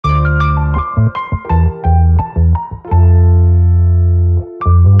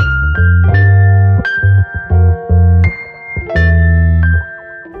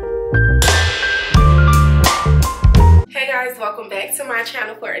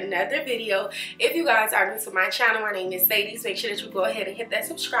another video. If you guys are new to my channel, my name is Sadie. Make sure that you go ahead and hit that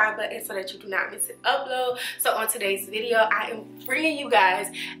subscribe button so that you do not miss an upload. So on today's video, I am bringing you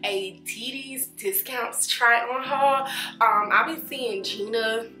guys a DD's discounts try on haul. I've been seeing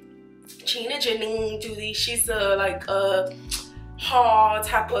Gina Janine do these. She's a haul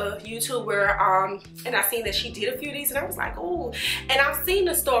type of YouTuber, and I seen that she did a few of these, and I was like, oh. And I've seen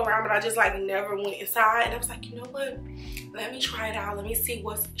the store around, but I just like never went inside. And I was like, you know what? Let me try it out. Let me see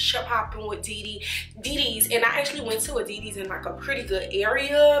what's popping with DD's. And I actually went to a DD's in like a pretty good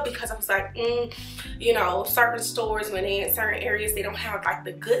area because I was like, you know, certain stores when they in certain areas they don't have like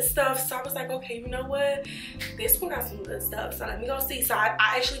the good stuff. So I was like, okay, you know what? This one got some good stuff. So let me go see. So I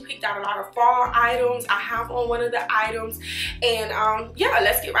actually picked out a lot of fall items. I have on one of the items, and yeah,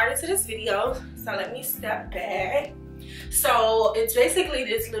 let's get right into this video. So let me step back. So it's basically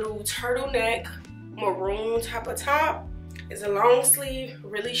this little turtleneck maroon type of top. It's a long sleeve,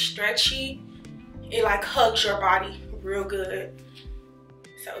 really stretchy. It like hugs your body real good.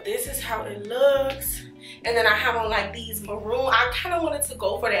 So this is how it looks. And then I have on like these maroon. I kind of wanted to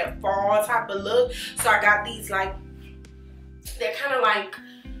go for that fall type of look. So I got these like, they're kind of like,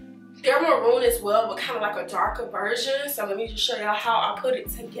 they're maroon as well, but kind of like a darker version. So let me just show y'all how I put it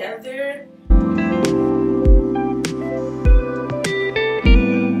together.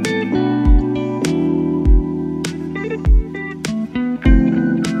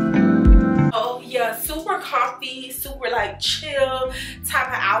 Super comfy, super like chill type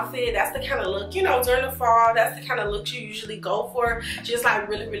of outfit. That's the kind of look, you know, during the fall, that's the kind of look you usually go for. Just like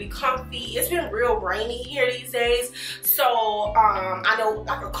really comfy. It's been real rainy here these days, so I know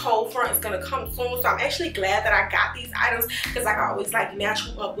like a cold front is gonna come soon, so I'm actually glad that I got these items because I can always like match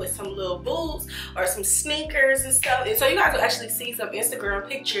them up with some little boots or some sneakers and stuff. And so you guys will actually see some Instagram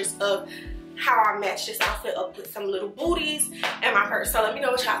pictures of how I match this outfit up with some little booties and my purse. So let me know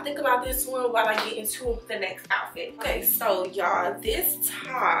what y'all think about this one while I get into the next outfit. Okay, so y'all, this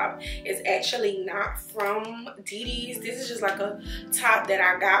top is actually not from DD's. This is just like a top that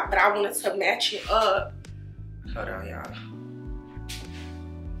I got, but I wanted to match it up. Hold on, y'all.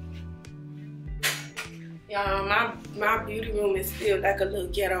 Y'all, my beauty room is still like a little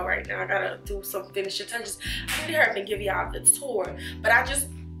ghetto right now. I gotta do some finishing touches. I really hurt to give y'all the tour, but I just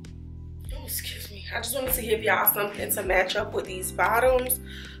wanted to give y'all something to match up with these bottoms.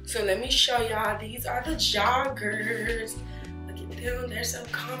 So let me show y'all. These are the joggers. Look at them, they're so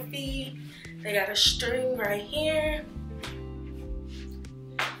comfy. They got a string right here.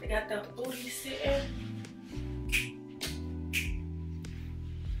 They got the booty sitting.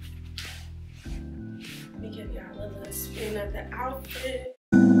 Let me give y'all a little spin of the outfit.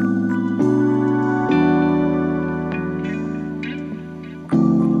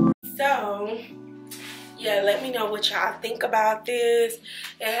 So yeah, let me know what y'all think about this.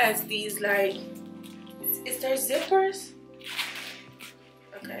 It has these like, is there zippers?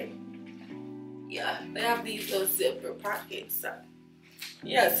 Okay. Yeah, they have these little zipper pockets. So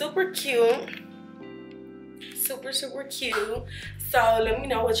yeah, super cute. Super cute. So let me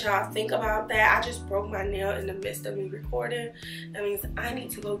know what y'all think about that. I just broke my nail in the midst of me recording. That means I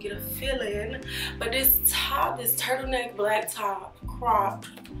need to go get a fill-in. But this top, this turtleneck black top, cropped,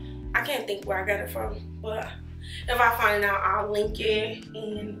 I can't think where I got it from, but if I find it out, I'll link it.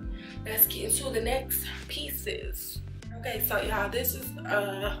 And let's get into the next pieces. Okay, so y'all, this is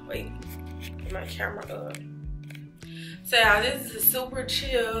wait, get my camera up. So y'all, this is a super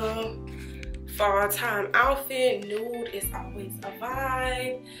chill fall time outfit. Nude is always a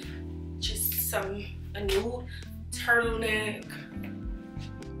vibe. Just a nude turtleneck.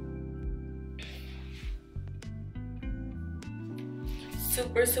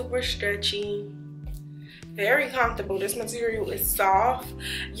 Super stretchy, very comfortable. This material is soft,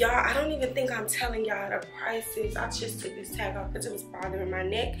 y'all. I don't even think I'm telling y'all the prices. I just took this tag off because it was bothering my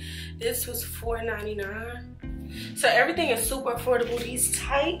neck. This was $4.99, so everything is super affordable. These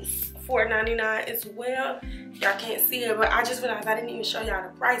tights $4.99 as well. Y'all can't see it, but I just realized I didn't even show y'all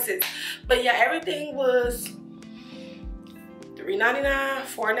the prices. But yeah, everything was $3.99,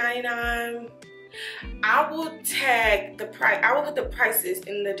 $4.99. I will tag the price. I will put the prices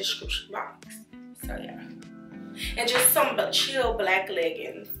in the description box. So yeah, and just some chill black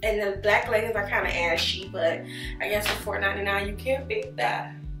leggings. And the black leggings are kind of ashy, but I guess for $4.99 you can't beat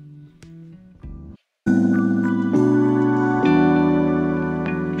that.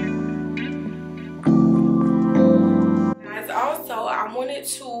 Guys, also I wanted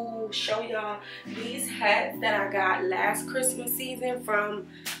to show y'all these hats that I got last Christmas season from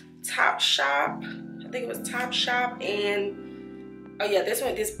Topshop. I think it was Topshop. And oh yeah,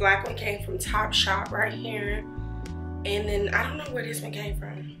 this black one came from Topshop right here. And then I don't know where this one came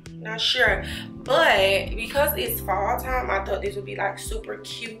from, not sure, but because it's fall time, I thought this would be like super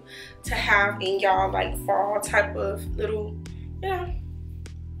cute to have in y'all like fall type of little, you know.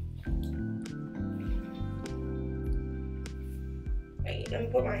 Wait, let me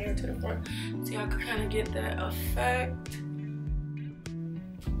put my hair to the front so y'all can kind of get that effect.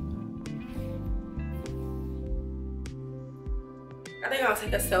 I think I'll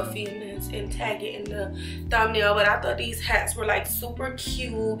take a selfie in this and tag it in the thumbnail, but I thought these hats were like super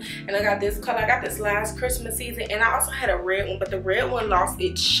cute. And I got this color, I got this last Christmas season, and I also had a red one, but the red one lost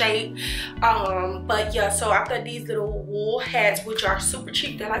its shape. But yeah, so I thought these little wool hats, which are super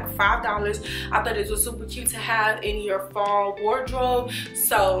cheap, they're like $5. I thought this was super cute to have in your fall wardrobe.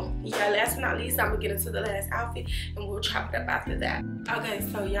 So yeah, last but not least, I'm gonna get into the last outfit and we'll chop it up after that. Okay,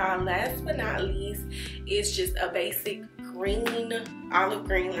 so y'all, last but not least is just a basic green, olive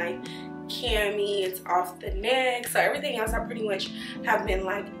green, like cami. It's off the neck, so everything else I pretty much have been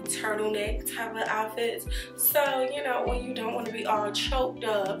like turtleneck type of outfits. So you know, when you don't want to be all choked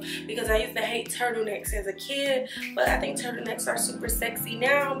up, because I used to hate turtlenecks as a kid, but I think turtlenecks are super sexy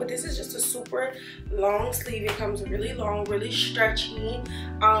now. But this is just a super long sleeve. It comes really long, really stretchy.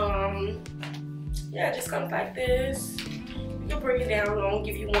 Yeah, it just comes like this. You can bring it down low,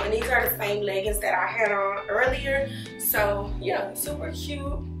 give you one. These are the same leggings that I had on earlier. So yeah, super cute.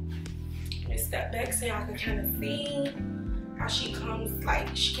 Let me step back so y'all can kind of see how she comes. Like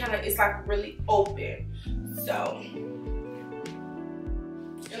she kind of, it's like really open. So,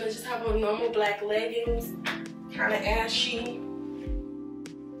 and I just have on normal black leggings, kind of ashy.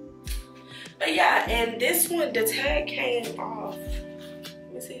 But yeah, and this one, the tag came off.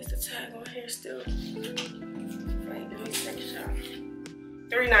 Let me see, is the tag on here still?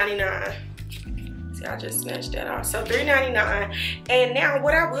 $3.99. See, I just snatched that off. So $3.99. And now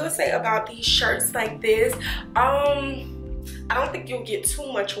what I will say about these shirts like this, I don't think you'll get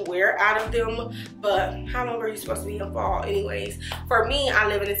too much wear out of them, but how long are you supposed to be in fall anyways? For me, I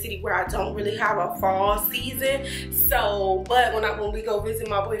live in a city where I don't really have a fall season. So, but when we go visit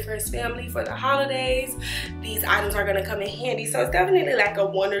my boyfriend's family for the holidays, these items are gonna come in handy. So it's definitely like a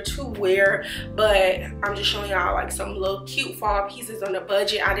 1 or 2 wear, but I'm just showing y'all like some little cute fall pieces on the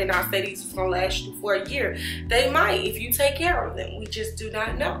budget. I did not say these was gonna last you for a year. They might if you take care of them. We just do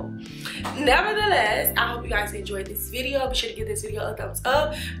not know. Nevertheless, I hope you guys enjoyed this video. Be sure to give this video a thumbs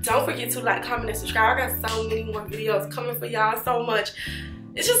up. Don't forget to like, comment, and subscribe. I got so many more videos coming for y'all. So much.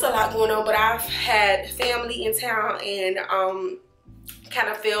 It's just a lot going on, but I've had family in town and kind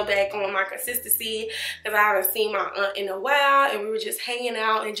of fell back on my consistency because I haven't seen my aunt in a while, and we were just hanging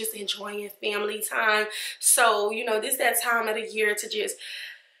out and just enjoying family time. So you know, this is that time of the year to just,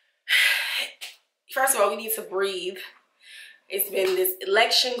 first of all, we need to breathe. It's been this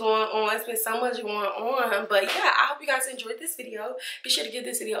election going on. It's been so much going on. But yeah, I hope you guys enjoyed this video. Be sure to give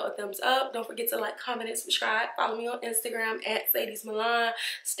this video a thumbs up. Don't forget to like, comment, and subscribe. Follow me on Instagram at Sadie's Milan,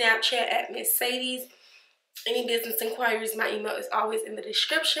 Snapchat at Miss Sadie's. Any business inquiries, my email is always in the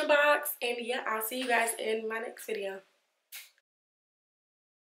description box. And yeah, I'll see you guys in my next video.